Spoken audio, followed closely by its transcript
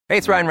Hey,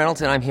 it's Ryan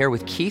Reynolds, and I'm here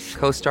with Keith,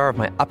 co-star of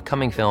my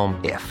upcoming film,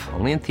 If,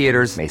 only in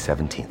theaters May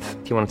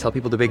 17th. Do you want to tell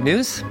people the big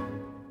news?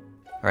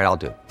 All right, I'll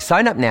do it.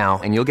 Sign up now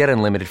and you'll get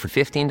unlimited for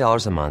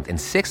 $15 a month and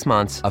 6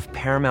 months of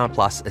Paramount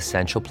Plus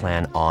Essential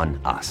Plan on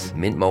us.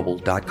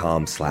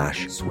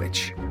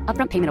 MintMobile.com/switch.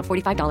 Upfront payment of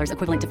 $45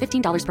 equivalent to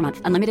 $15 per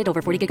month. Unlimited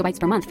over 40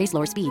 gigabytes per month. Face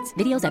lower speeds.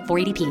 Videos at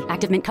 480p.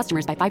 Active Mint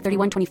customers by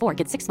 531.24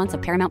 get 6 months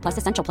of Paramount Plus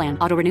Essential Plan.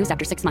 Auto renews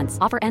after 6 months.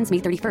 Offer ends May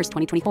 31st,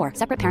 2024.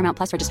 Separate Paramount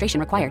Plus registration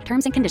required.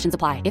 Terms and conditions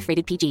apply if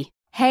rated PG.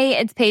 Hey,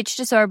 it's Paige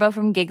DeSorbo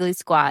from Giggly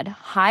Squad.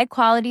 High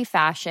quality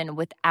fashion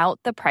without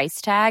the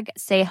price tag.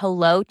 Say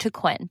hello to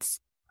Quince.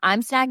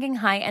 I'm snagging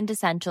high-end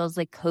essentials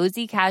like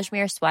cozy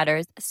cashmere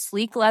sweaters,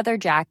 sleek leather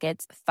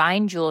jackets,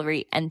 fine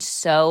jewelry, and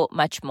so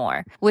much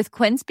more. With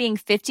Quince being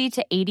 50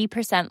 to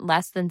 80%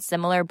 less than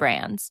similar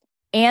brands.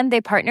 And they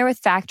partner with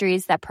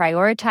factories that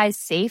prioritize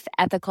safe,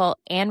 ethical,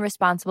 and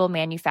responsible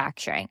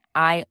manufacturing.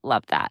 I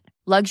love that.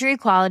 Luxury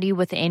quality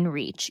within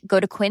reach. Go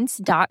to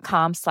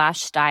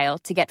quince.com/style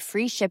to get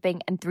free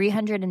shipping and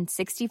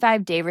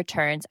 365-day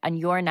returns on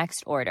your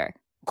next order.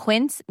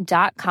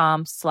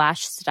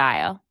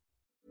 Quince.com/style.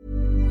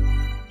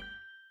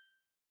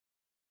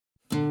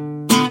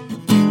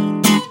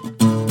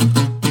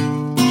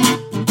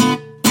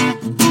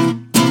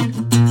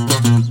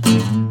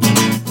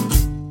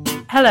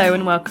 Hello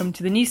and welcome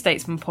to the New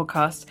Statesman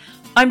podcast.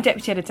 I'm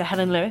Deputy Editor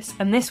Helen Lewis,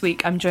 and this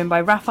week I'm joined by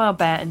Raphael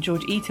Behr and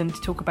George Eaton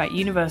to talk about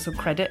universal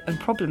credit and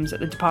problems at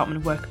the Department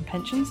of Work and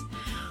Pensions,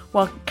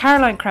 while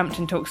Caroline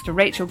Crampton talks to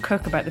Rachel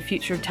Cook about the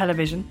future of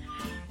television,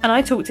 and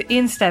I talk to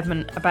Ian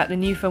Steadman about the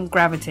new film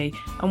Gravity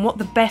and what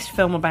the best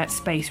film about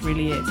space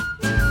really is.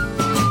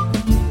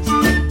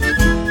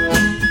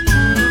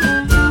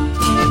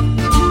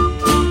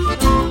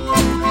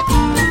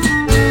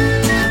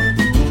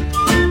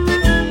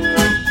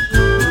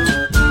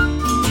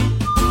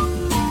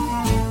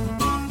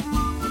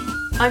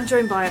 I'm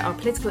joined by our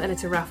political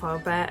editor Raphael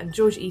Behr and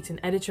George Eaton,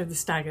 editor of The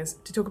Staggers,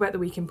 to talk about the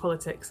week in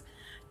politics.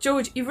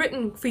 George, you've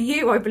written, for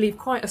you, I believe,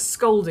 quite a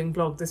scolding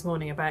blog this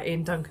morning about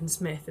Ian Duncan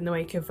Smith in the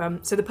wake of...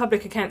 So the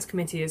Public Accounts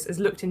Committee has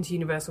looked into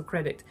universal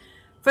credit.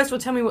 First of all,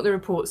 tell me what the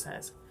report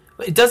says.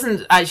 It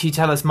doesn't actually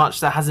tell us much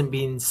that hasn't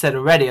been said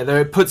already, although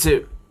it puts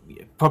it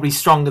probably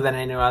stronger than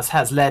anyone else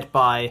has, led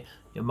by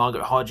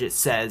Margaret Hodge. It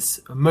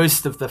says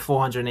most of the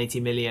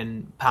 £480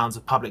 million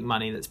of public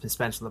money that's been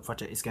spent on the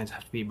project is going to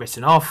have to be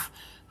written off,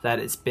 that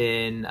it's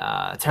been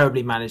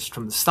terribly managed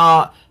from the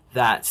start,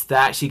 that they're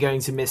actually going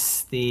to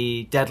miss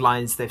the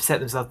deadlines. They've set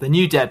themselves the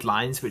new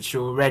deadlines, which are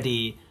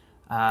already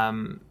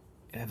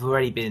have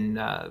already been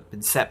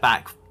set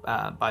back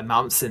by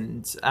months,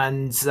 and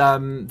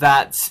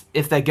that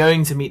if they're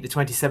going to meet the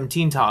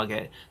 2017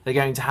 target, they're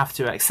going to have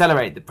to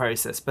accelerate the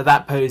process. But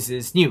that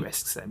poses new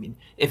risks. I mean,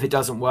 if it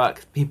doesn't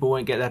work, people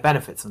won't get their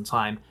benefits on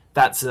time.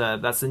 That's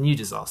a new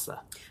disaster.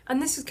 And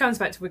this comes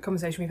back to a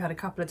conversation we've had a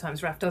couple of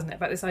times, Raf, doesn't it,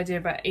 about this idea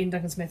about Ian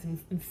Duncan Smith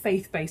and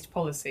faith-based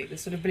policy, the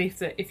sort of belief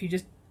that if you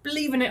just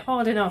believe in it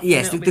hard enough...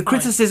 Yes, the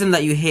criticism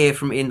that you hear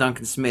from Ian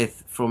Duncan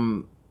Smith,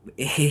 from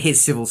his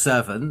civil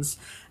servants,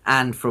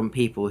 and from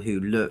people who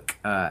look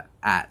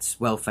at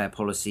welfare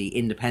policy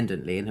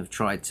independently and have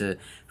tried to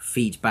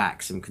feed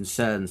back some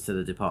concerns to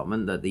the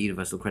department that the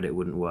universal credit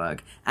wouldn't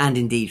work, and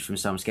indeed from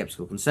some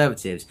sceptical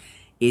Conservatives,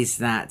 is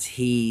that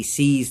he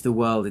sees the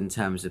world in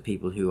terms of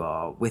people who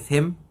are with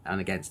him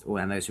and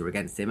those who are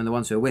against him. And the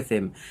ones who are with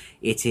him,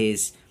 it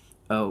is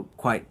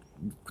quite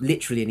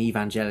literally an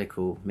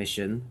evangelical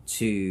mission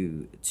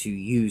to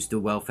use the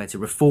welfare, to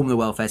reform the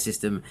welfare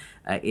system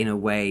in a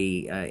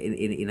way,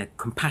 in a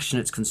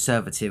compassionate,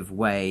 conservative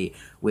way,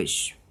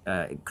 which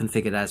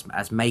configured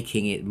as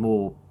making it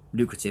more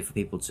lucrative for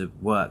people to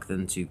work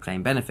than to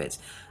claim benefits.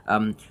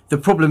 The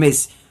problem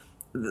is,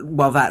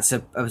 while that's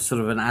a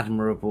sort of an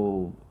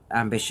admirable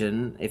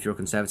ambition if you're a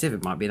Conservative,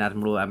 it might be an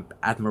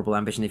admirable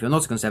ambition if you're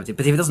not a Conservative,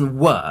 but if it doesn't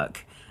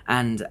work,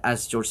 and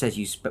as George says,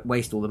 you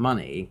waste all the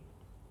money,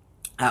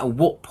 at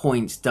what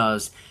point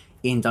does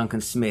Ian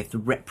Duncan Smith,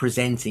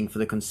 representing for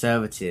the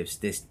Conservatives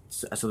this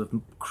sort of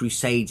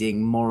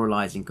crusading,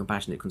 moralising,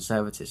 compassionate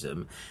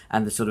conservatism,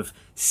 and the sort of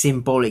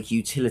symbolic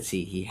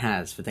utility he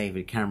has for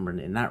David Cameron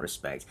in that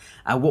respect,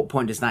 at what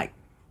point does that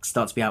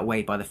start to be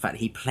outweighed by the fact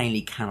that he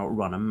plainly cannot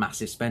run a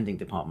massive spending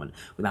department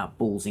without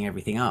ballsing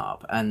everything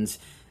up? And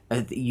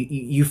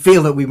you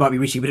feel that we might be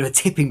reaching a bit of a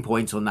tipping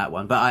point on that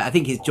one, but I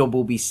think his job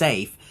will be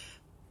safe,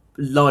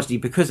 largely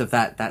because of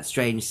that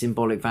strange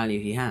symbolic value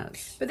he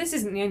has. But this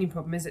isn't the only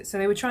problem, is it? So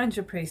they were trying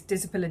to replace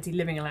disability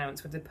living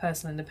allowance with the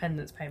personal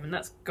independence payment.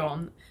 That's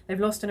gone. They've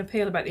lost an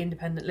appeal about the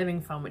independent living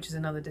fund, which is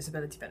another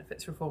disability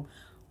benefits reform.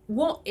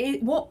 What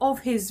of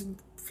his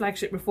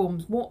flagship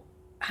reforms, what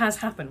has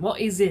happened? What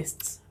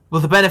exists?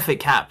 Well, the benefit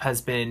cap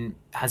has been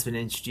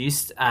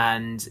introduced,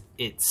 and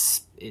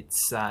it's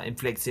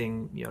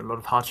inflicting a lot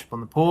of hardship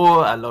on the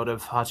poor, a lot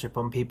of hardship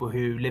on people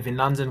who live in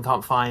London,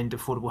 can't find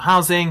affordable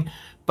housing.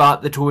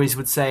 But the Tories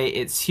would say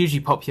it's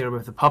hugely popular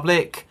with the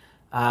public.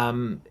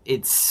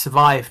 It's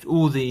survived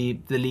all the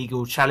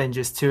legal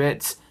challenges to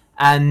it,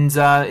 And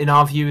in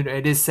our view,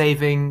 it is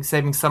saving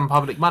some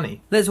public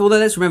money. Let's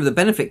remember the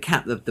benefit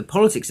cap. The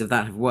politics of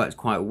that have worked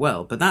quite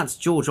well, but that's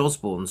George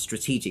Osborne's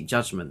strategic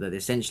judgment that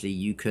essentially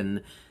you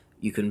can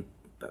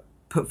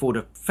put forward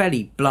a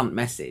fairly blunt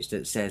message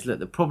that says, look,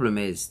 the problem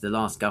is the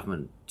last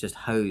government just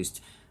hosed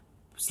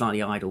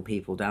slightly idle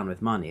people down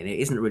with money, and it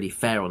isn't really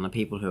fair on the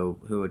people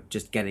who are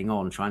just getting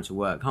on, trying to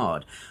work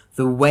hard.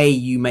 The way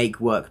you make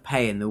work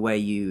pay and the way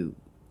you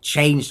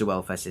change the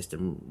welfare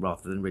system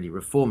rather than really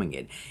reforming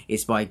it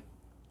is by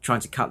trying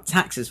to cut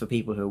taxes for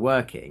people who are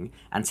working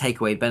and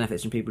take away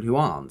benefits from people who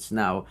aren't.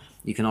 Now,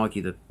 you can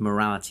argue the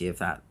morality of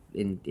that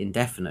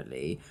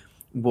indefinitely.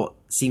 What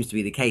seems to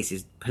be the case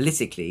is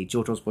politically,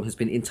 George Osborne has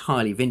been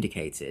entirely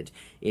vindicated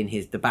in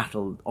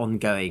the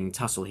ongoing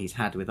tussle he's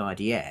had with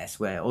IDS,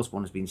 where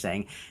Osborne has been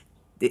saying,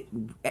 the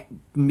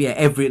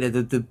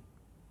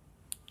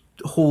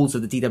halls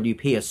of the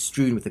DWP are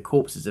strewn with the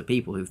corpses of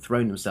people who've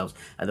thrown themselves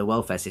at the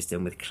welfare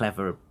system with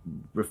clever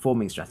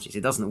reforming strategies.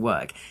 It doesn't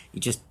work.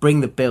 You just bring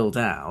the bill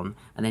down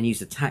and then use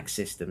the tax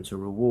system to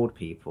reward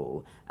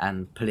people,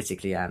 and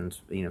politically and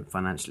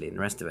financially and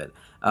the rest of it.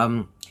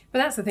 But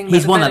that's the thing.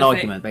 He's won that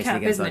argument basically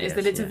cap, against isn't it? IDS, Is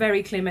that it's a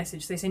very clear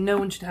message. They say no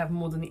one should have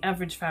more than the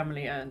average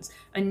family earns.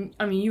 And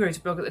I mean, you wrote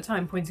a blog at the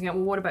time pointing out,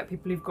 well, what about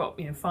people who've got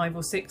 5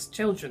 or 6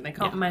 children? They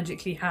can't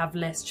magically have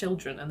less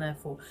children and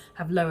therefore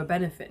have lower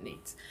benefit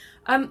needs.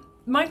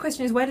 My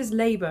question is, where does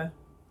Labour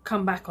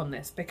come back on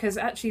this? Because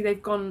actually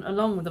they've gone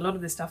along with a lot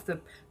of this stuff. The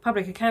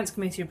Public Accounts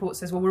Committee report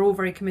says, well, we're all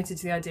very committed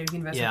to the idea of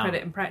universal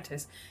credit in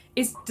practice.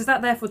 Does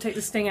that therefore take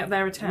the sting out of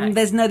their attack?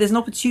 There's an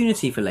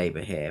opportunity for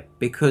Labour here,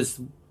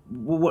 because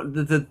what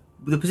the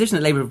position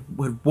that Labour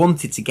have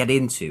wanted to get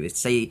into is to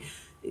say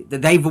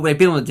that they've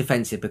been on the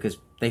defensive because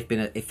they've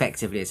been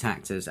effectively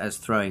attacked as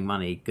throwing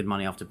good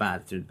money after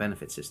bad through the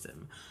benefit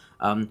system.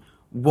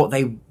 What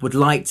they would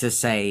like to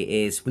say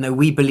is,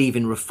 we believe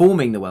in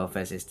reforming the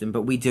welfare system,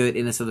 but we do it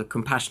in a sort of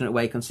compassionate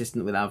way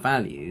consistent with our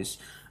values.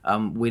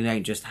 We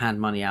don't just hand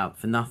money out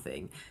for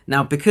nothing.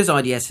 Now, because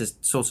IDS has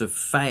sort of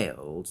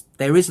failed,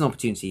 there is an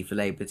opportunity for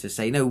Labour to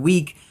say, no,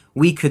 we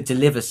could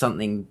deliver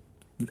something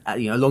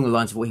along the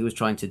lines of what he was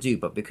trying to do,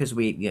 but because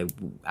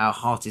our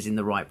heart is in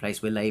the right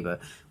place, we're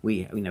Labour,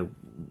 we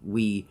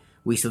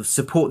sort of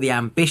support the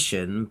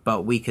ambition,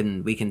 but we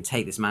can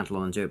take this mantle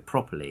on and do it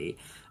properly.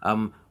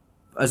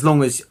 As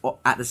long as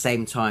at the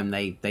same time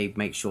they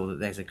make sure that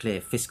there's a clear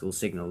fiscal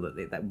signal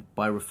that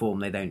by reform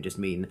they don't just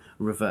mean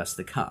reverse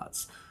the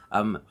cuts.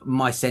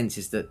 My sense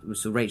is that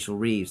Rachel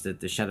Reeves,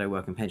 the Shadow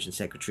Work and Pension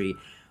Secretary,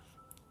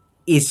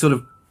 is sort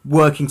of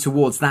working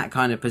towards that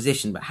kind of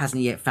position, but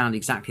hasn't yet found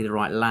exactly the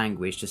right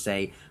language to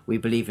say we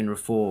believe in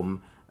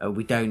reform.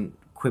 We don't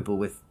quibble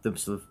with the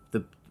sort of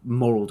the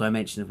moral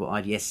dimension of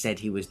what IDS said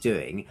he was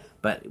doing,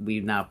 but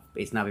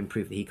it's now been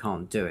proved that he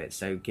can't do it,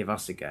 so give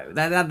us a go.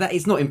 That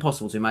it's not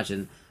impossible to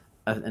imagine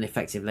an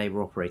effective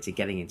Labour operator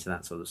getting into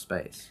that sort of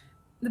space.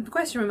 The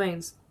question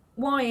remains,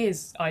 why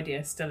is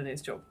IDS still in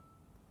his job?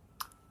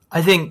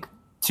 I think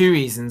 2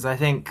 reasons. I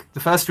think the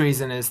first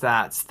reason is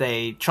that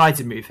they tried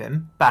to move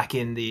him back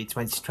in the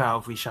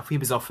 2012 reshuffle. He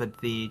was offered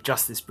the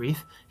justice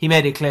brief. He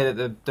made it clear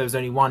that there was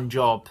only one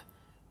job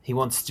he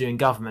wanted to do in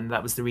government.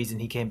 That was the reason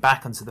he came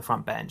back onto the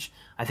front bench.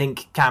 I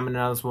think Cameron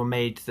and Osborne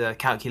made the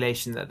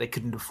calculation that they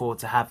couldn't afford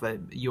to have a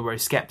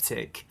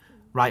Eurosceptic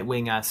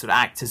right-winger sort of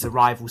act as a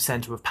rival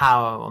centre of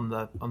power on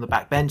the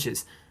back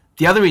benches.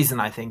 The other reason,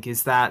 I think,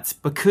 is that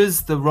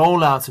because the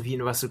rollout of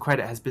universal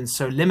credit has been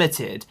so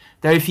limited,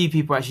 very few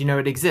people actually know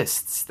it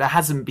exists. There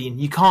hasn't been,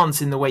 you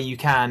can't in the way you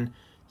can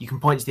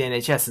point to the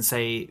NHS and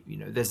say,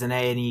 there's an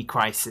A&E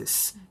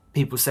crisis.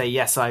 People say,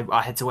 yes,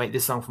 I had to wait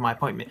this long for my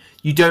appointment.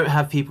 You don't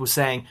have people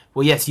saying,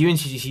 well, yes, you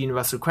introduced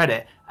universal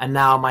credit and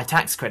now my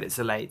tax credits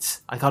are late.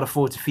 I can't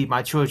afford to feed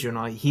my children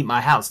or heat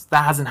my house.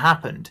 That hasn't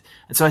happened.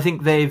 And so I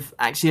think they've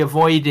actually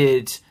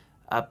avoided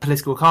a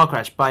political car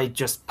crash by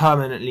just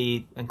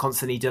permanently and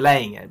constantly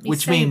delaying it,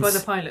 which means by the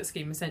pilot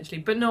scheme, essentially,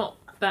 but not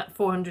that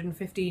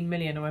 415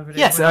 million or whatever it is.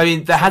 Yes, I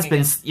mean, there has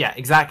been,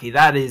 exactly.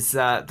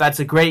 That's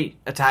a great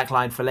attack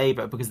line for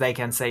Labour, because they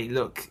can say,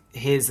 look,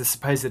 here's a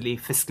supposedly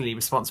fiscally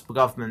responsible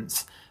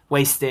government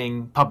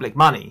wasting public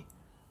money.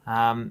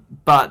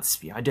 But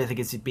I don't think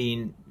it's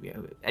been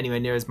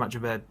anywhere near as much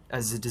of a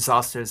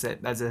disaster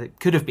as it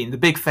could have been. The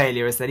big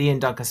failure is that Ian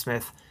Duncan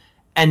Smith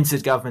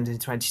entered government in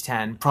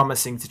 2010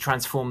 promising to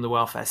transform the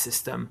welfare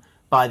system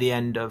by the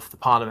end of the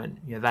Parliament.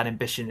 That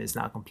ambition is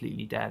now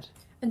completely dead.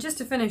 And just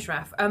to finish,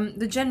 Raf,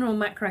 the general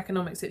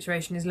macroeconomic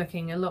situation is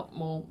looking a lot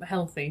more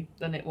healthy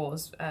than it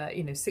was,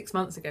 6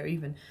 months ago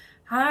even.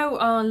 How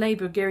are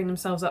Labour gearing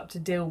themselves up to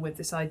deal with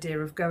this idea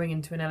of going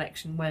into an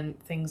election when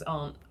things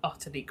aren't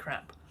utterly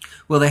crap?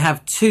 Well, they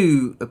have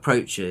 2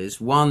 approaches.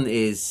 One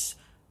is,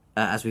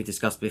 as we've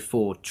discussed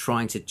before,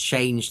 trying to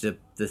change the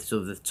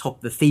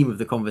theme of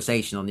the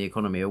conversation on the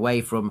economy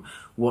away from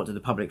what do the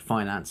public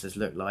finances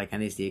look like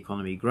and is the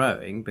economy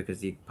growing, because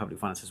the public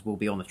finances will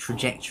be on a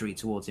trajectory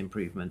towards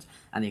improvement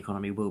and the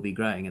economy will be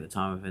growing at the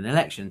time of an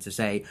election, to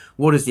say,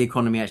 what does the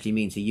economy actually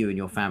mean to you and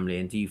your family,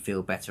 and do you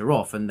feel better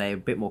off? And they're a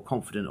bit more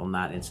confident on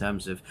that in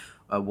terms of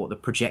what the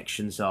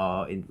projections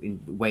are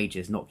in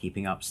wages not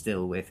keeping up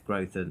still with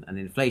growth and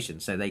inflation.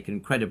 So they can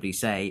credibly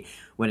say,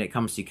 when it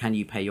comes to can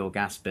you pay your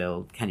gas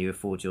bill, can you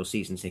afford your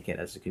season ticket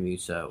as a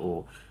commuter,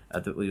 or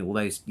all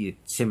those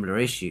similar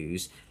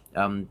issues,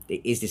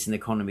 is this an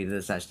economy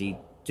that's actually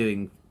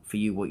doing for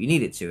you what you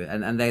need it to?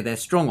 And they're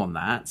strong on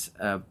that.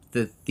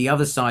 The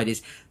other side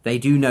is they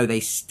do know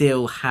they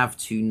still have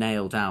to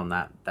nail down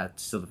that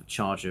sort of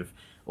charge of,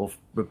 or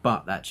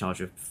rebut that charge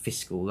of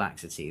fiscal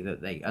laxity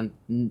that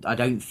and I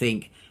don't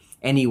think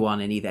anyone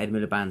in either Ed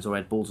Miliband's or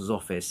Ed Balder's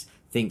office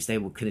thinks they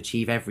can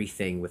achieve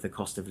everything with the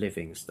cost of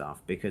living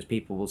stuff, because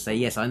people will say,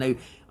 yes, I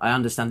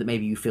understand that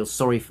maybe you feel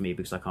sorry for me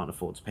because I can't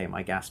afford to pay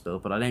my gas bill,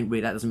 but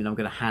that doesn't mean I'm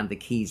going to hand the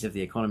keys of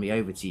the economy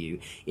over to you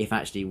if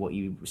actually what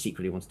you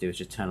secretly want to do is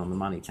just turn on the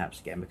money taps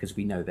again, because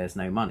we know there's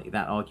no money.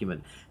 That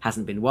argument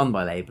hasn't been won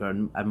by Labour,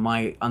 and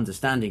my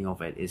understanding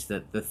of it is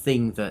that the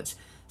thing that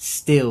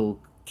still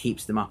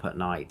keeps them up at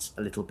night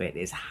a little bit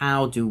is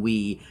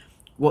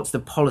what's the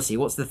policy,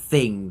 what's the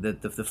thing,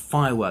 the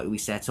firework we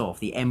set off,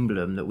 the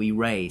emblem that we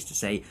raise to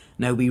say,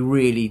 no, we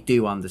really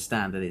do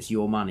understand that it's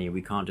your money and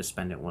we can't just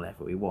spend it on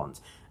whatever we want.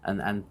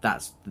 And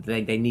that's,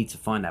 they need to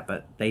find that,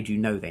 but they do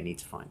know they need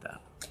to find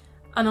that.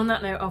 And on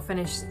that note, I'll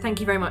finish. Thank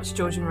you very much,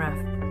 George and Raf.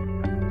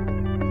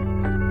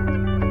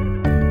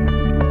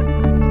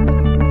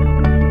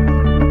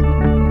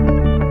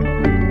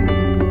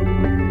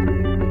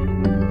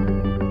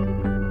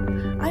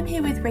 I'm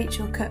here with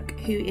Rachel Cook,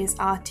 who is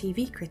our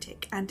TV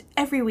critic, and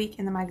every week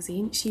in the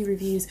magazine she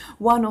reviews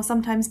one or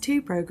sometimes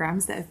two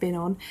programmes that have been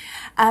on,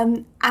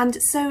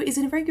 and so is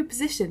in a very good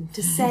position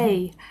to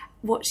say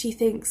what she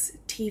thinks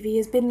TV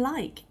has been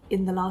like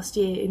in the last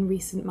year, in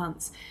recent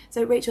months.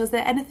 So Rachel, is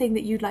there anything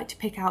that you'd like to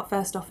pick out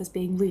first off as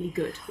being really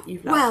good that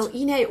you've loved? Well,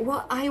 you know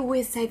what, I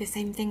always say the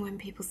same thing when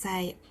people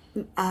say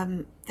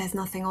there's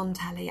nothing on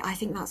telly. I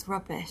think that's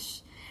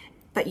rubbish,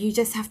 but you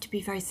just have to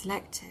be very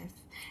selective.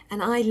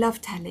 And I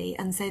love telly,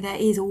 and so there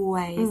is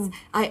always,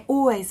 I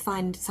always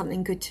find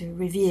something good to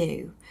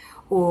review,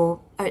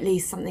 or at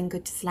least something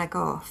good to slag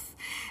off.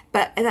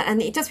 But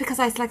just because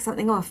I slag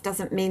something off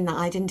doesn't mean that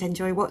I didn't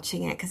enjoy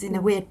watching it, because in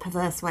a weird,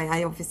 perverse way,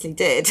 I obviously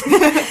did.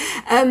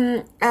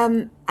 And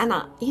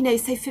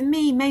so for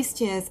me,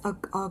 most years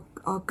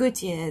are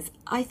good years.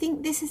 I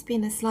think this has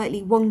been a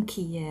slightly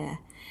wonky year,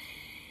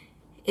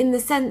 in the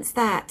sense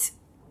that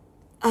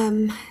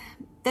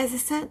there's a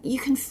certain, you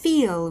can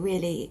feel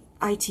really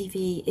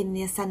ITV in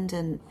the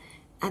ascendant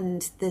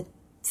and the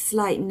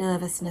slight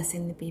nervousness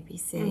in the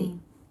BBC.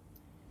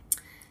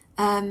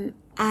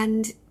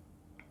 And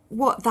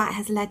what that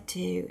has led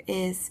to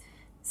is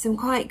some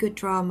quite good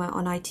drama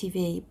on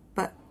ITV,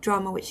 but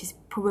drama which is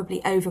probably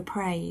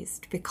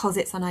overpraised because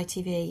it's on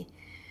ITV.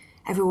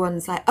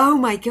 Everyone's like, oh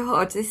my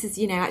God, this is,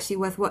 actually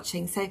worth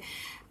watching. So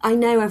I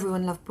know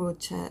everyone loved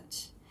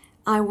Broadchurch.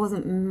 I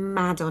wasn't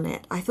mad on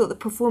it. I thought the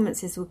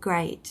performances were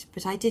great,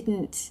 but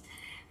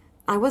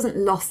I wasn't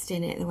lost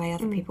in it the way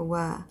other people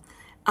were.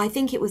 I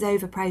think it was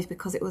overpraised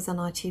because it was on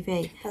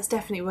ITV. That's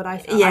definitely what I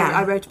felt. Yeah.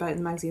 I wrote about it in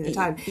the magazine at the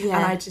time.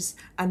 Yeah.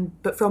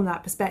 But from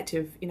that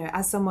perspective,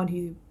 as someone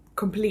who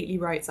completely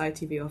writes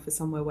ITV off as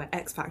somewhere where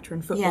X Factor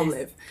and football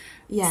live,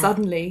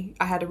 suddenly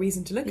I had a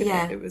reason to look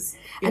at it. It was,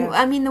 And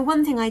I mean, the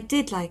one thing I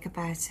did like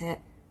about it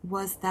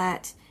was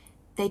that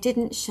they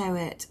didn't show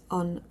it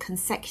on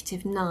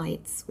consecutive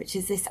nights, which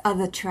is this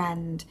other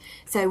trend.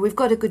 So we've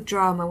got a good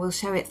drama, we'll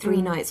show it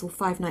 3 nights or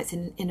 5 nights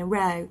in a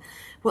row.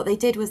 What they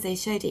did was they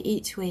showed it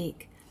each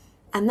week,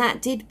 and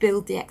that did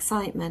build the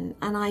excitement,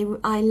 and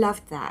I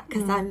loved that,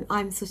 because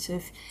I'm sort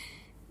of,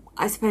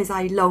 I suppose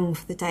I long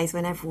for the days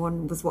when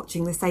everyone was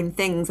watching the same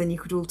things and you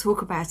could all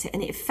talk about it,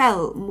 and it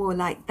felt more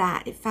like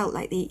that. It felt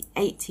like the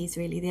 80s,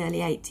 really, the early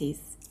 80s.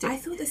 I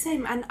thought the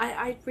same, and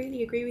I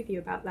really agree with you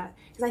about that,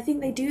 because I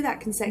think they do that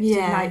consecutive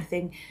night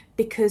thing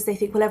because they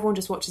think, well, everyone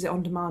just watches it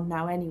on demand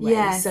now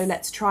anyway, so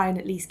let's try and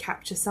at least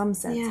capture some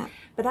sense. Yeah.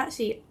 But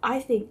actually, I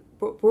think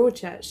what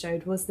Broadchurch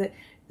showed was that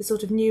the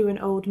sort of new and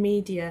old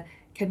media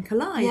can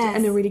collide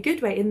in a really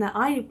good way, in that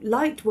I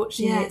liked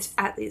watching it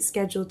at its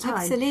scheduled time.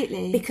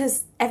 Absolutely.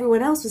 Because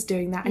everyone else was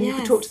doing that, and you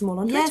could talk to them all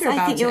on Twitter about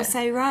it. I think you're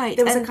so right.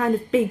 There was a kind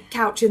of big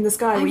couch in the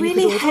sky where you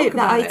could all talk about it. I really hope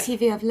that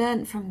ITV have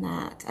learnt from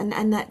that,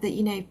 and that the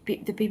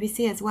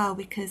BBC as well,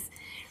 because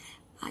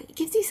it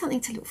gives you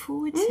something to look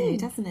forward to,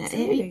 doesn't it?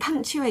 It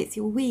punctuates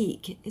your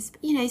week. It's,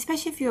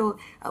 especially if you're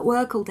at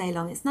work all day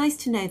long. It's nice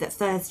to know that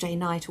Thursday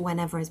night or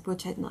whenever is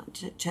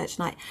Broadchurch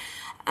night.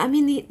 I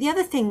mean, the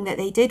other thing that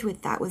they did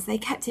with that was they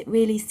kept it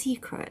really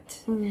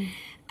secret,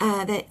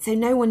 so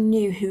no one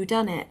knew who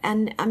done it.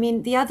 And I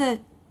mean, the other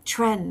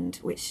trend,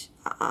 which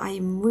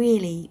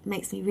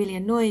makes me really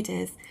annoyed,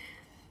 is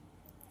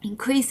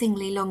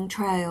increasingly long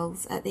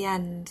trails at the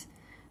end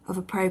of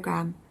a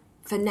programme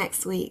for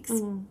next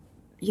week's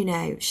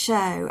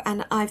show.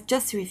 And I've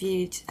just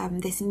reviewed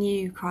this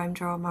new crime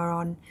drama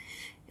on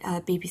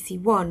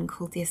BBC One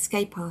called The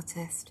Escape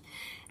Artist,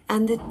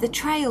 and the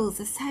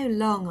trails are so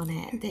long on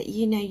it that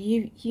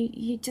you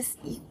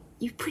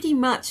pretty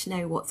much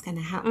know what's going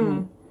to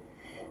happen.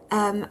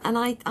 And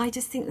I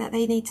just think that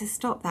they need to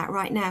stop that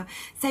right now.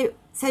 So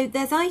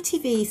there's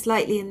ITV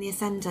slightly in the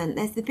ascendant.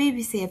 There's the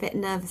BBC a bit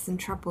nervous and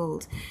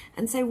troubled.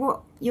 And so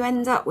what you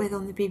end up with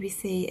on the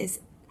BBC is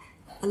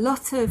a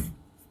lot of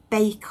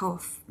Bake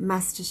Off,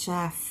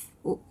 MasterChef,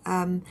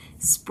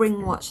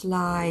 Spring Watch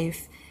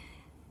Live,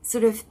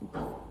 sort of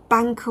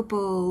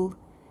bankable,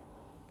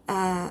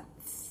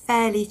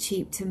 fairly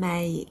cheap to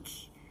make,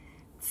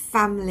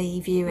 family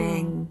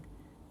viewing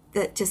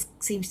that just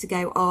seems to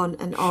go on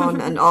and on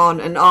and on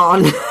and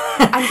on.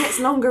 And gets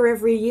longer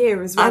every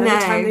year as well. Every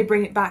time they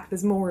bring it back,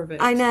 there's more of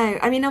it. I know.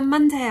 I mean, on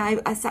Monday,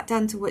 I sat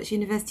down to watch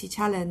University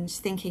Challenge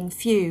thinking,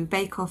 phew,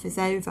 Bake Off is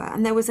over.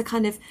 And there was a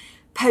kind of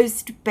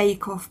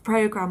post-Bake Off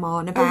programme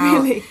on about...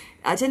 Oh, really?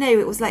 I don't know,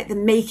 it was like the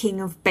making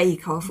of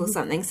Bake Off or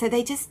something. So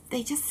they just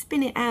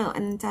spin it out.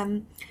 And,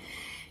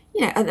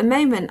 at the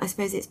moment, I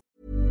suppose it's...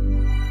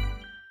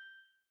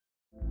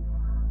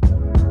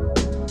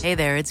 Hey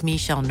there, it's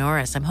Michelle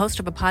Norris. I'm host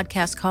of a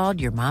podcast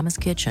called Your Mama's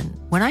Kitchen.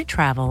 When I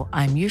travel,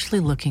 I'm usually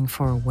looking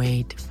for a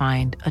way to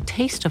find a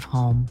taste of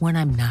home when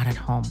I'm not at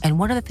home. And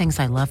one of the things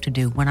I love to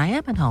do when I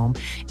am at home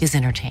is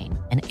entertain.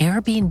 And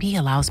Airbnb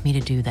allows me to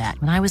do that.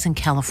 When I was in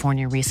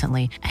California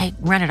recently, I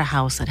rented a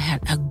house that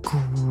had a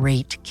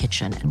great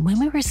kitchen. And when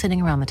we were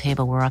sitting around the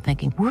table, we were all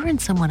thinking, we're in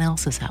someone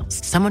else's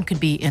house. Someone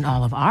could be in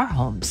all of our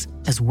homes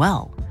as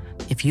well.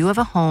 If you have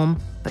a home,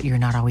 but you're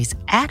not always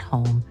at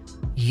home,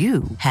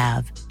 you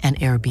have an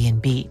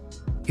Airbnb.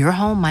 Your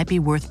home might be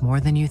worth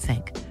more than you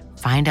think.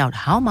 Find out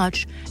how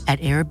much at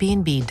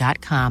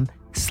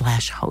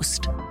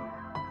airbnb.com/host.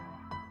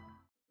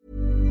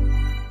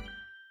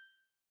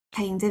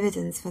 Paying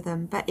dividends for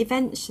them, but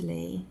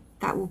eventually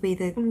that will be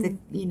the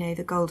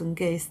golden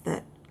goose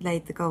that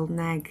laid the golden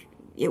egg.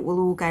 It will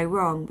all go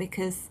wrong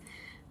because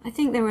I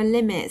think there are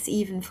limits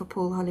even for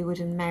Paul Hollywood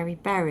and Mary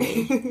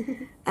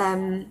Berry.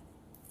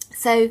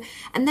 So,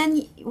 and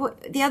then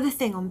the other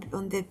thing on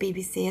the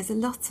BBC is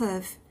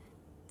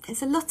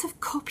there's a lot of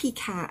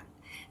copycat.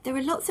 There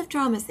are lots of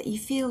dramas that you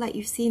feel like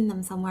you've seen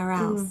them somewhere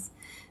else.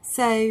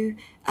 So,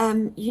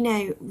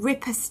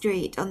 Ripper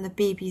Street on the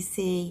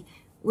BBC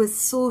was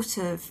sort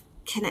of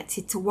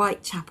connected to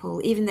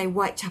Whitechapel, even though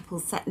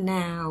Whitechapel's set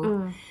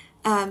now.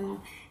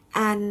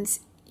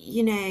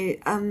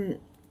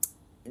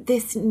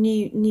 This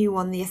new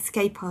one, The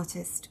Escape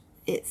Artist,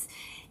 it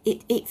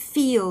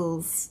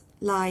feels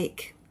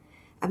like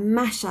a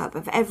mashup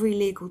of every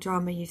legal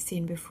drama you've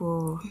seen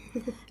before,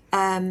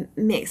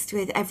 mixed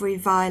with every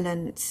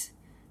violent,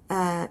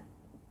 murder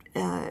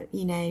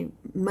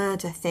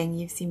thing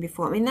you've seen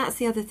before. I mean, that's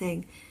the other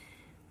thing.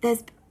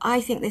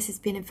 I think this has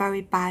been a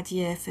very bad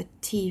year for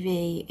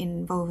TV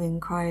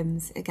involving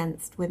crimes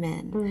against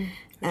women.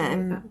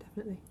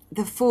 Definitely.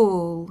 The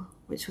Fall,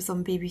 which was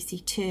on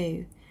BBC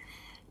Two,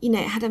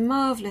 it had a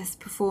marvellous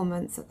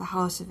performance at the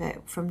heart of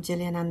it from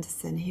Gillian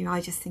Anderson, who I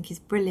just think is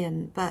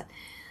brilliant, but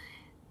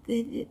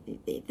the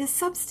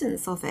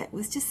substance of it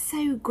was just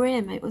so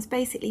grim. It was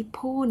basically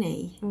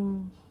porny.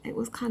 It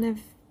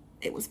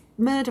was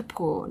murder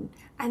porn.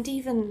 And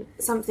even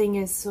something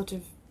as sort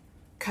of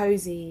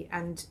cosy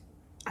and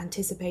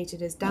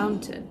anticipated as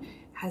Downton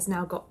has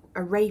now got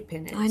a rape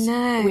in it. I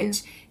know.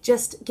 Which,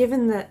 just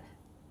given that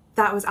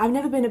was... I've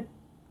never been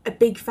a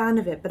big fan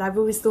of it, but I've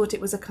always thought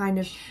it was a kind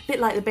of... a bit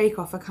like the Bake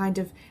Off, a kind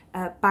of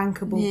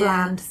bankable,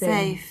 bland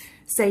thing.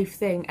 Safe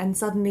thing, and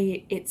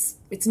suddenly it's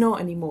not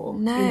anymore.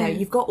 No.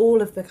 You've got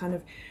all of the kind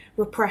of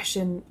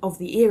repression of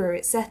the era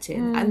it's set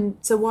in, and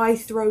so why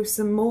throw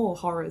some more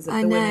horrors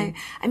at the women?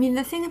 I mean,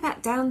 the thing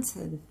about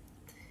Downton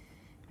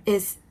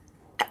is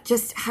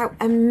just how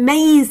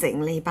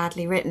amazingly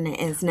badly written it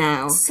is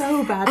now.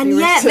 So badly and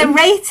yet written. The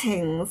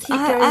ratings keep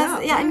going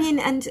up. Yeah, I mean,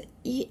 and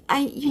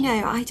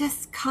I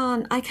just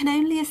can't. I can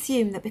only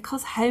assume that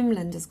because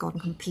Homeland has gone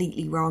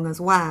completely wrong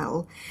as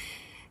well,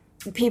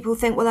 people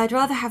think, well, I'd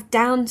rather have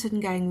Downton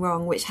going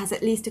wrong, which has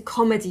at least a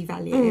comedy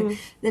value,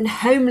 than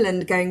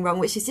Homeland going wrong,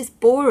 which is just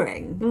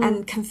boring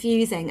and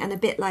confusing and a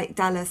bit like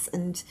Dallas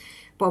and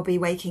Bobby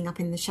waking up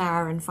in the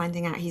shower and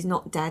finding out he's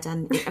not dead.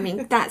 And I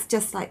mean, that's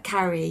just like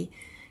Carrie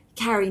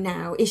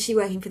now. Is she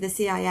working for the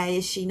CIA?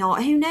 Is she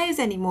not? Who knows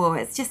anymore?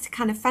 It's just a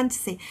kind of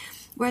fantasy.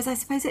 Whereas I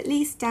suppose at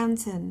least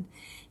Downton,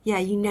 yeah,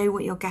 you know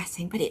what you're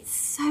getting, but it's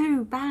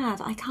so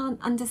bad. I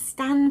can't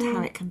understand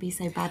how it can be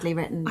so badly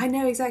written. I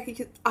know,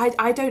 exactly.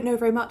 I don't know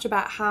very much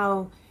about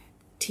how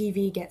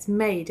TV gets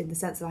made, in the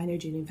sense that I know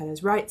Julian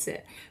Fellowes writes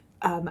it,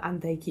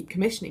 and they keep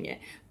commissioning it.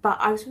 But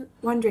I was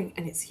wondering,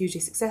 and it's hugely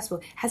successful,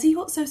 has he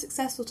got so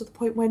successful to the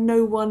point where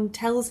no one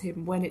tells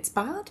him when it's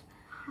bad?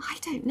 I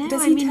don't know.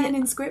 Does he turn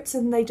in scripts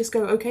and they just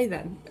go, okay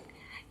then?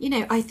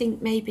 I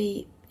think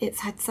maybe it's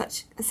had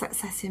such a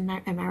success in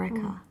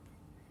America.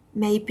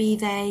 Maybe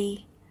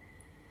they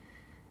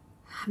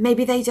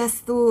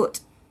just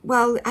thought,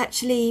 well,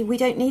 actually, we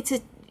don't need to,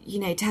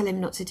 tell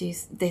him not to do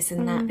this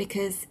and that,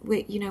 because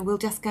we'll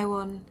just go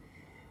on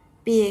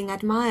being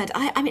admired.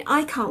 I mean,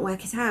 I can't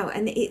work it out,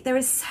 and there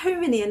are so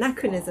many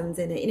anachronisms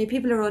in it.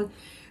 People are on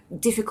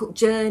difficult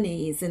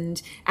journeys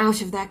and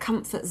out of their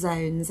comfort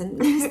zones, and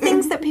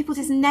things that people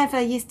just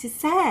never used to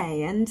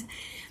say. And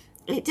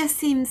it just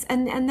seems,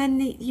 and then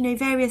the,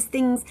 various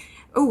things.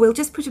 Oh, we'll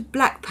just put a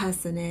black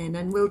person in,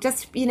 and we'll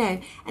just,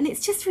 and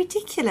it's just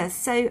ridiculous.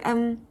 So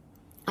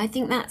I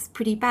think that's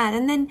pretty bad.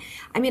 And then,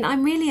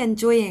 I'm really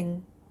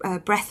enjoying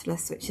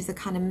Breathless, which is a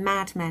kind of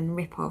Mad Men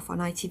rip-off on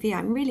ITV.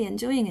 I'm really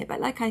enjoying it, but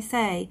like I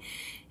say,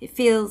 it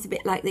feels a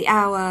bit like The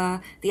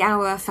Hour. The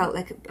Hour felt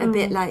like a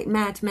bit like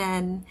Mad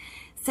Men.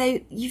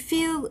 So you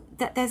feel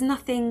that there's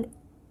nothing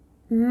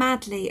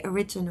madly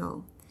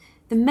original.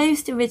 The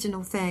most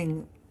original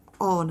thing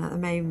on at the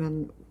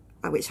moment,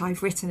 which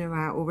I've written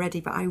about already,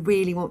 but I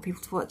really want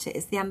people to watch it,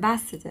 is The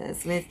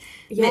Ambassadors with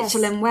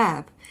Mitchell and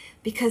Webb,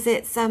 because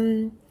it's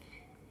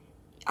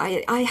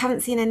I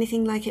haven't seen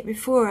anything like it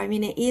before.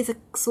 It is a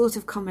sort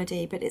of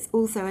comedy, but it's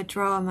also a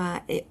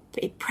drama.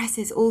 It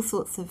presses all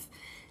sorts of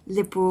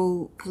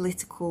liberal,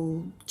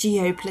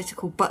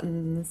 geopolitical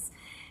buttons.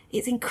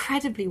 It's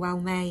incredibly well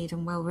made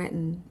and well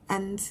written,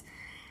 and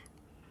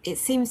it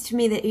seems to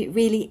me that it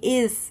really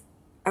is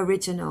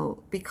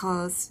original,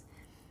 because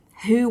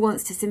who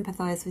wants to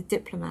sympathise with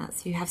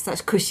diplomats who have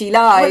such cushy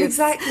lives? Well,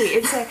 exactly.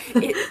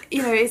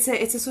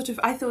 It's a sort of,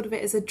 I thought of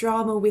it as a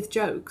drama with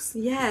jokes,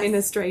 in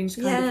a strange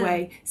kind of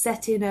way,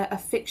 set in a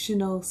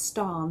fictional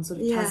stan, sort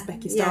of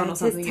Tazbekistan or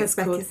something.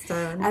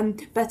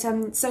 Tazbekistan. But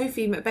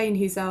Sophie McBain,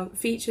 who's our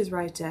features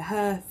writer,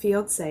 her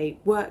fiance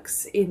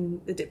works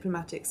in the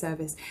diplomatic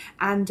service,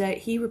 and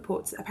he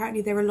reports that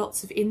apparently there are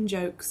lots of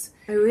in-jokes.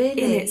 Oh,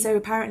 really? In it. So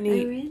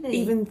apparently,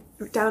 even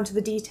down to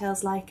the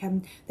details, like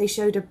they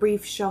showed a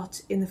brief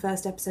shot in the first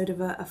episode of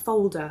a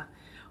folder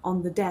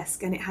on the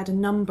desk, and it had a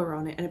number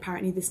on it, and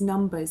apparently this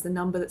number is the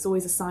number that's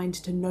always assigned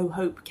to no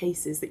hope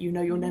cases that you're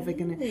never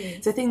going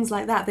to. So things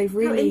like that, they've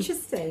really. How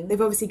interesting.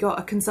 They've obviously got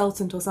a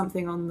consultant or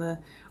something on the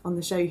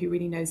show who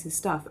really knows his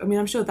stuff.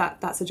 I'm sure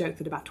that's a joke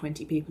that about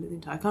 20 people in the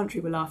entire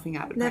country were laughing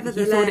at, but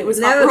nevertheless, he thought it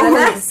was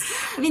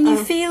uproarious.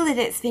 You feel that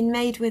it's been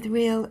made with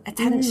real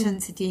attention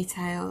to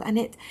detail, and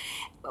it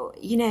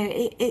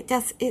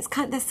does. It's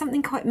there's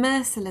something quite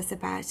merciless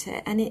about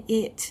it, and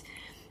it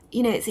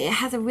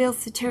has a real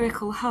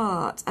satirical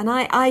heart, and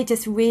I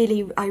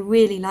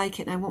really like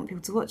it, and I want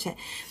people to watch it.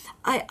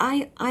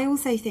 I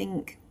also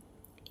think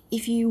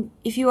if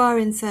you are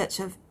in search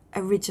of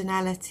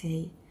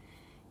originality,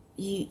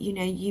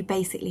 you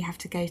basically have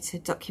to go to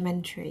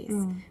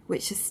documentaries,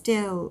 which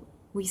are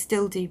we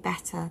still do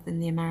better than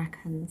the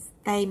Americans.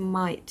 They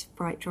might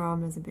write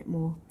dramas a bit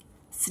more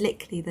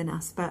slickly than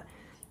us, but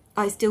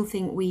I still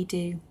think we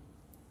do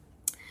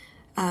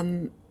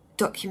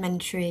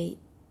documentary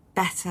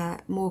better,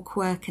 more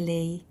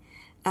quirkily,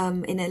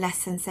 in a less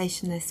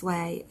sensationalist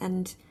way.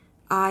 And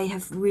I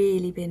have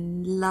really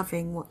been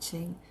loving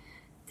watching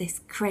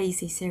this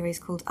crazy series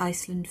called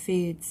Iceland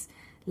Foods,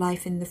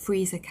 Life in the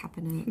Freezer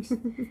Cabinet.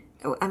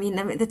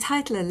 The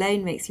title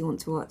alone makes you want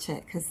to watch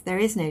it, because there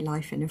is no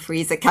life in a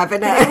freezer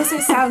cabinet. It also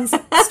sounds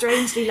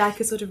strangely like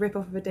a sort of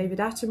rip-off of a David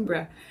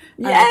Attenborough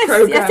Yes,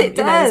 programme. it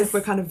does. As if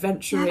we're kind of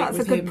venturing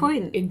with him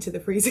point. into the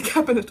freezer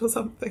cabinet or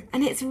something.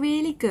 And it's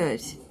really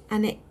good.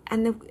 And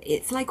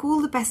it's like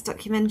all the best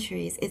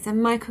documentaries. It's a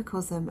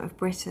microcosm of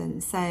Britain.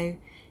 So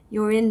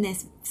you're in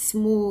this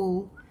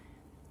small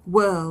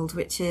world,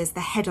 which is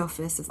the head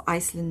office of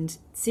Iceland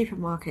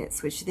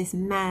Supermarkets, which this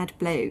mad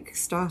bloke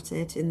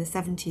started in the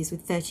 70s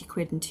with 30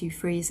 quid and 2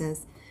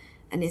 freezers,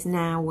 and is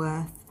now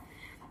worth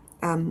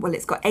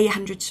it's got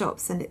 800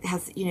 shops, and it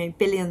has £1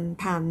 billion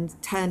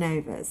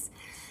turnovers,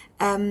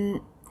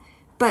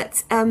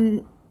 but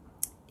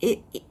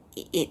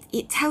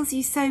it tells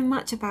you so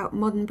much about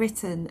modern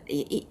Britain.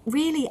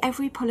 Really,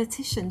 every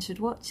politician should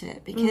watch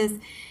it, because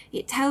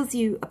it tells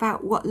you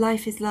about what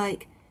life is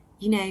like,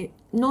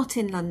 not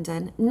in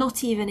London,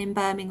 not even in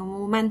Birmingham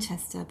or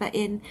Manchester, but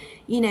in,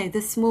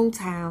 the small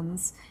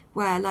towns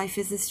where life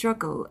is a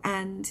struggle.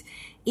 And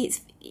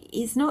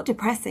it's not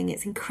depressing,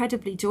 it's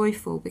incredibly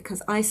joyful,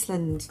 because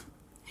Iceland,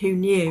 who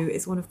knew,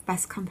 is one of the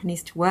best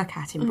companies to work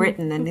at in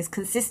Britain, and is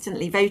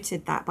consistently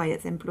voted that by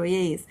its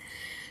employees.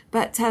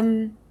 But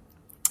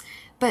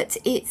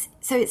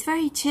it's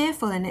very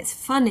cheerful, and it's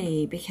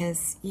funny,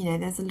 because,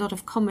 there's a lot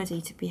of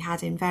comedy to be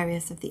had in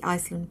various of the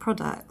Iceland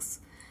products.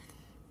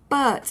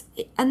 But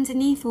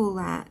underneath all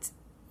that,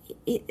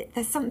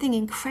 there's something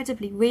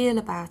incredibly real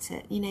about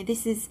it.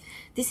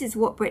 This is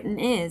what Britain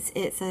is.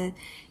 It's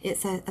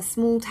a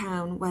small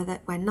town where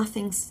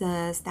nothing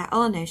stirs. There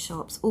are no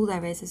shops. All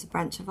there is a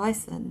branch of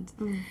Iceland,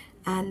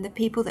 and the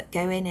people that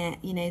go in it,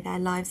 their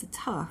lives are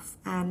tough.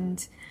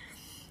 And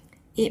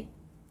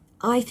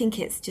I think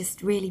it's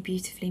just really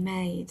beautifully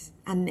made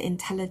and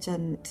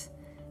intelligent.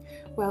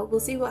 Well,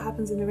 we'll see what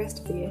happens in the rest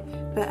of the year.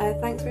 But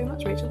thanks very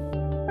much, Rachel.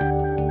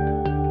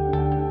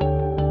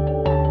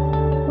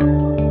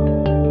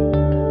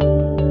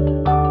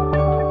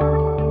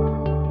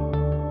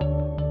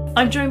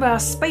 I'm joined by our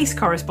space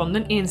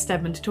correspondent, Ian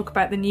Stedman, to talk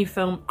about the new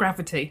film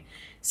Gravity.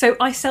 So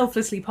I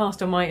selflessly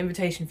passed on my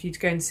invitation for you to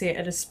go and see it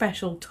at a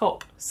special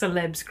top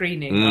celeb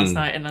screening last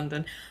night in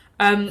London.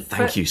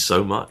 Thank you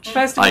so much.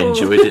 First of I all,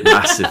 enjoyed it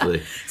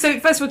massively. So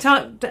first of all,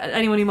 tell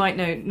anyone who might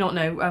not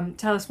know,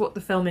 tell us what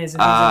the film is.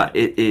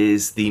 It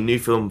is the new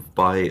film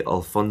by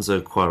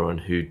Alfonso Cuarón,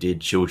 who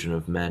did Children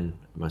of Men,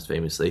 most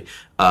famously,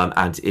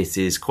 and it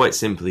is quite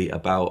simply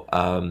about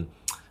a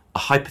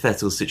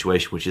hypothetical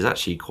situation, which is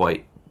actually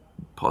quite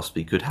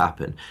possibly could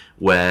happen,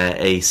 where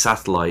a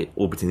satellite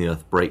orbiting the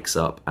Earth breaks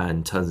up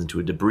and turns into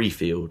a debris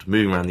field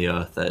moving around the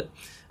Earth at,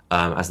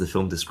 as the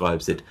film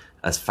describes it,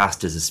 as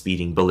fast as a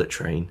speeding bullet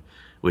train,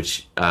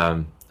 which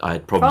I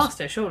had problems...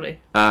 Faster, surely?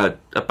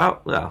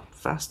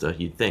 Faster,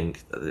 you'd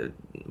think.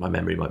 My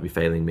memory might be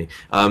failing me.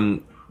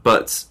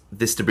 But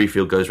this debris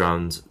field goes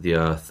around the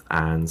Earth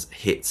and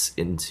hits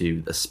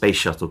into a space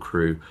shuttle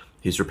crew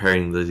who's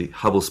repairing the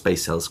Hubble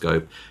Space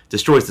Telescope,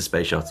 destroys the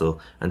space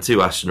shuttle, and 2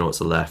 astronauts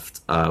are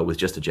left with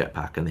just a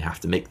jetpack, and they have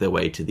to make their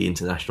way to the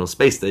International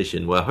Space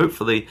Station, where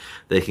hopefully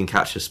they can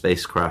catch a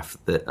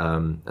spacecraft that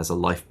as a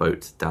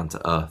lifeboat down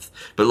to Earth.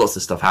 But lots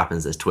of stuff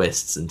happens. There's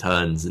twists and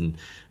turns, and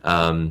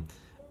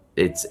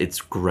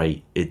it's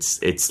great.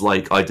 It's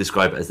like, I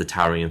describe it as the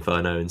Towering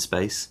Inferno in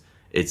space.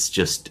 It's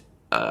just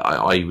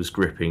I was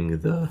gripping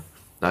the...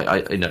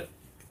 I know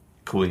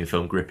calling a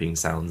film gripping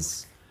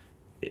sounds...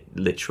 It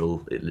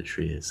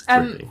literally is.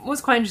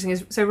 What's quite interesting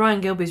is, so Ryan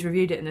Gilbey's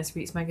reviewed it in this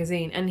week's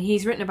magazine, and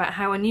he's written about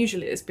how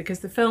unusual it is, because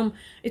the film,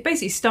 it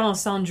basically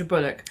stars Sandra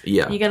Bullock.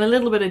 Yeah. You get a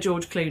little bit of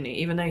George Clooney,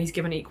 even though he's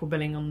given equal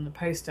billing on the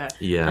poster.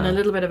 Yeah. And a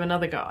little bit of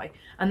another guy.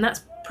 And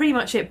that's pretty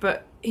much it,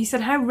 but he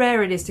said how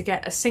rare it is to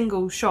get a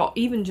single shot,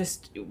 even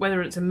just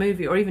whether it's a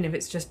movie or even if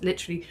it's just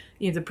literally,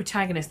 the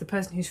protagonist, the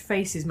person whose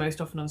face is most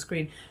often on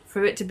screen,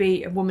 for it to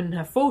be a woman in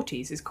her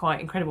 40s is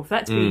quite incredible. For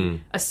that to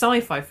be a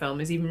sci-fi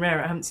film is even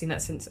rarer. I haven't seen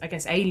that since, I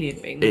guess,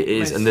 Alien being it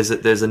is, and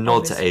there's a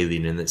nod obvious. to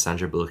Alien in that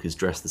Sandra Bullock is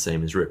dressed the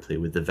same as Ripley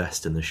with the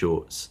vest and the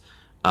shorts.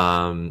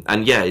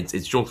 And yeah,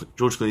 it's George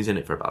Clooney's in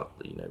it for about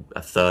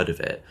a third of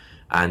it,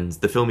 and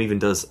the film even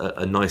does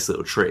a nice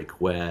little trick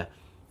where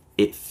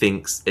it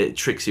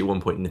tricks you at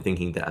one point into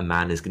thinking that a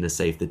man is going to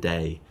save the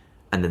day,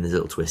 and then there's a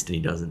little twist and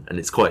he doesn't, and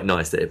it's quite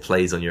nice that it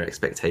plays on your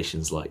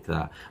expectations like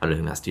that. I don't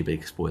think that's too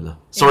big a spoiler.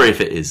 Sorry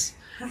if it is.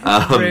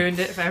 Ruined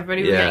it for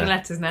everybody. We're getting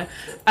letters now.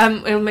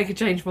 We'll make a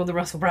change for all the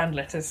Russell Brand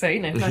letters, so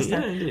nice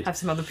to have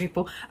some other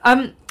people.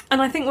 And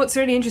I think what's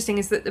really interesting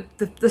is that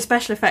the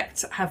special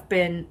effects have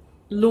been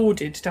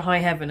lauded to high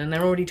heaven, and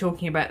they're already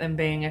talking about them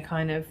being a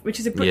kind of, which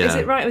is is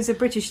it right? It was a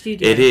British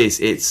studio. It is.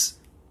 It's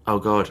oh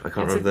god, I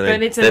can't remember the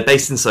name. They're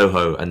based in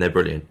Soho and they're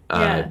brilliant.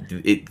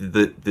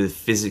 The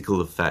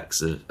physical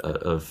effects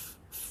of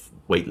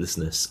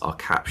weightlessness are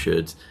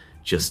captured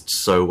just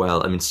so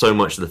well. I mean, so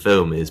much of the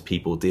film is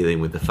people dealing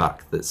with the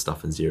fact that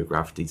stuff in zero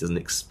gravity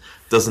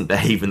doesn't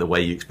behave in the way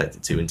you expect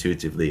it to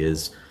intuitively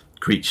as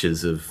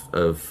creatures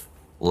of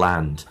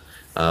land.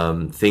 A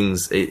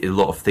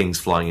lot of things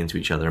flying into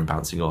each other and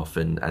bouncing off,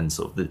 and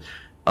sort of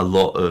a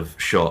lot of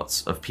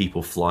shots of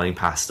people flying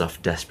past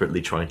stuff,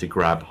 desperately trying to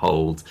grab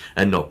hold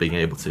and not being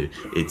able to.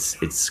 It's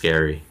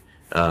scary.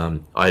 I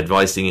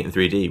advised seeing it in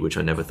 3D, which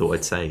I never thought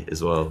I'd say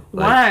as well.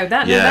 Wow,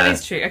 that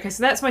is true. Okay,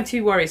 so that's my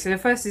 2 worries. So the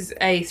first is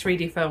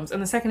 3D films,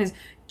 and the second is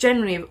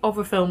generally of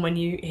a film, when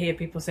you hear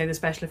people say the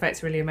special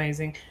effects are really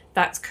amazing,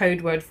 that's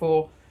code word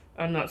for,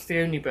 and that's the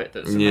only bit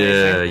that's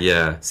amazing.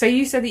 Yeah. So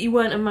you said that you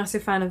weren't a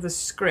massive fan of the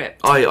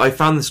script. I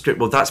found the script,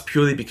 well, that's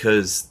purely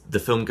because the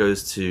film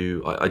goes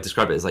to, I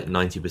describe it as like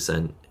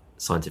 90%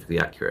 scientifically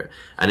accurate,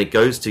 and it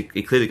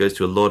clearly goes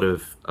to a lot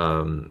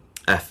of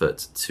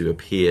effort to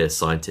appear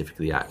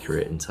scientifically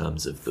accurate in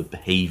terms of the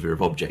behaviour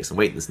of objects and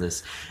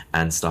weightlessness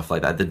and stuff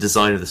like that. The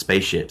design of the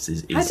spaceships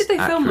is How did they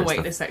film the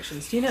weightless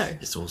sections? Do you know?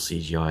 It's all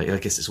CGI. I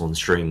guess it's all on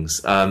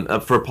strings.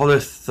 For Apollo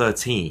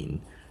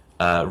 13,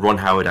 Ron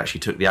Howard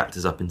actually took the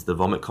actors up into the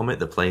Vomit Comet,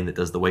 the plane that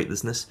does the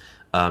weightlessness,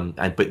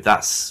 but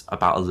that's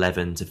about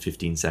 11 to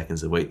 15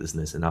 seconds of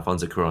weightlessness, and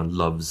Alfonso Cuarón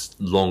loves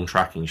long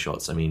tracking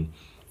shots. I mean,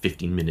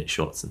 15-minute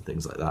shots and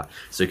things like that,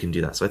 so he can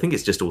do that. So I think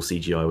it's just all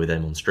CGI with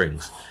them on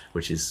strings,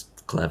 which is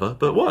clever,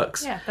 but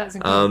works. Yeah, that's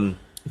incredible.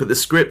 But the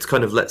script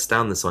kind of lets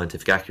down the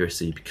scientific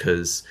accuracy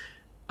because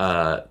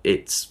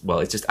it's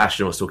just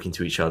astronauts talking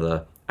to each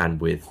other and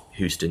with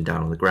Houston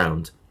down on the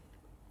ground.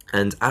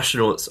 And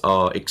astronauts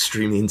are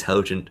extremely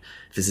intelligent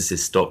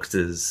physicists,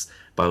 doctors,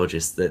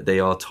 biologists. That they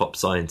are top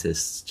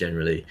scientists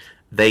generally.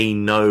 They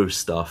know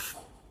stuff,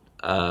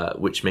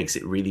 which makes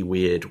it really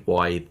weird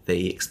why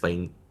they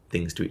explain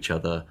things to each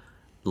other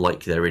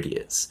like they're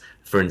idiots.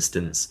 For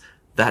instance,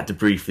 that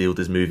debris field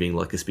is moving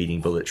like a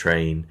speeding bullet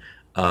train.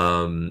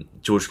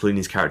 George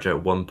Clooney's character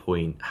at one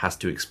point has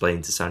to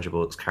explain to Sandra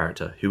Bullock's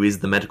character, who is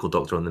the medical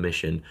doctor on the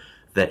mission,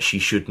 that she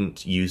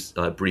shouldn't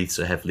breathe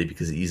so heavily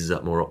because it uses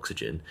up more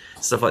oxygen.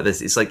 Stuff like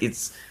this. It's like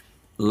it's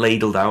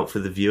ladled out for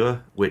the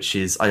viewer, which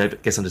is, I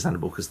guess,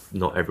 understandable because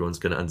not everyone's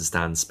going to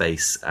understand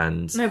space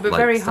and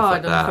very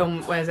hard on a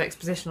film where there's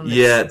exposition on this.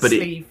 Yeah, but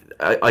sleeve.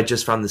 I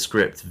just found the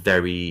script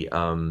very.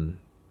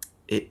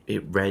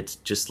 It read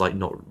just like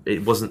not.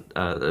 It wasn't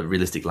a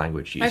realistic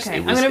language use. Okay,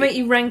 I'm going to make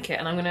you rank it,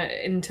 and I'm going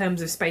to, in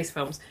terms of space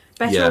films,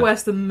 better or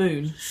worse than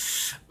Moon?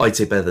 I'd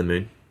say better than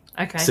Moon.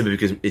 Okay. Simply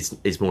because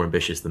it's more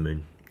ambitious than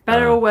Moon.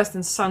 Better or worse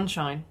than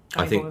Sunshine?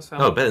 I think.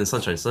 Oh, better than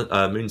Sunshine.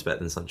 Moon's better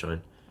than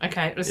Sunshine.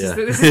 Okay, this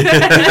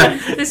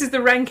is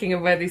the ranking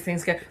of where these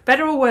things go.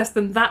 Better or worse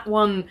than that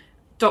one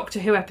Doctor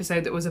Who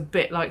episode that was a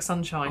bit like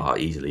Sunshine? Oh,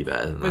 easily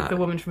better than that. With the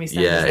woman from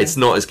EastEnders. Yeah, it's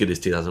not as good as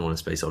 2001: A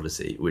Space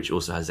Odyssey, which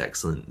also has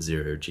excellent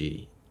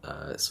zero-G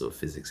sort of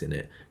physics in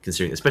it,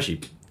 especially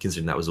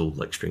considering that was all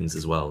like strings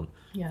as well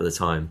for the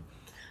time.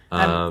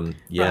 Right.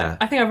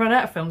 I think I've run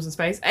out of films in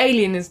space.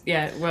 Alien is,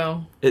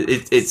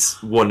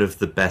 it's one of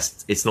the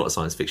best. It's not a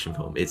science fiction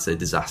film. It's a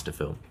disaster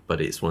film, but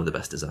it's one of the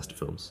best disaster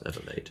films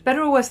ever made.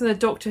 Better or worse than the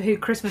Doctor Who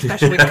Christmas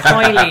special with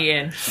Kylie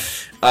in?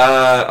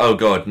 Oh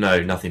god, no,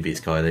 nothing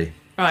beats Kylie.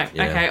 Right,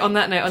 okay, on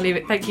that note, I'll leave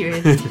it. Thank you,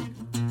 Ian.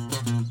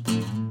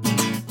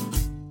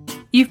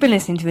 You've been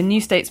listening to the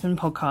New Statesman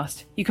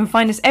podcast. You can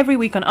find us every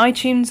week on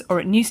iTunes or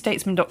at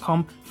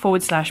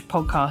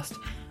newstatesman.com/podcast.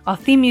 Our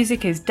theme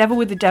music is Devil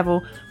with the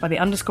Devil by the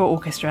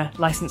 _Orchestra,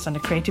 licensed under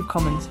Creative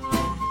Commons.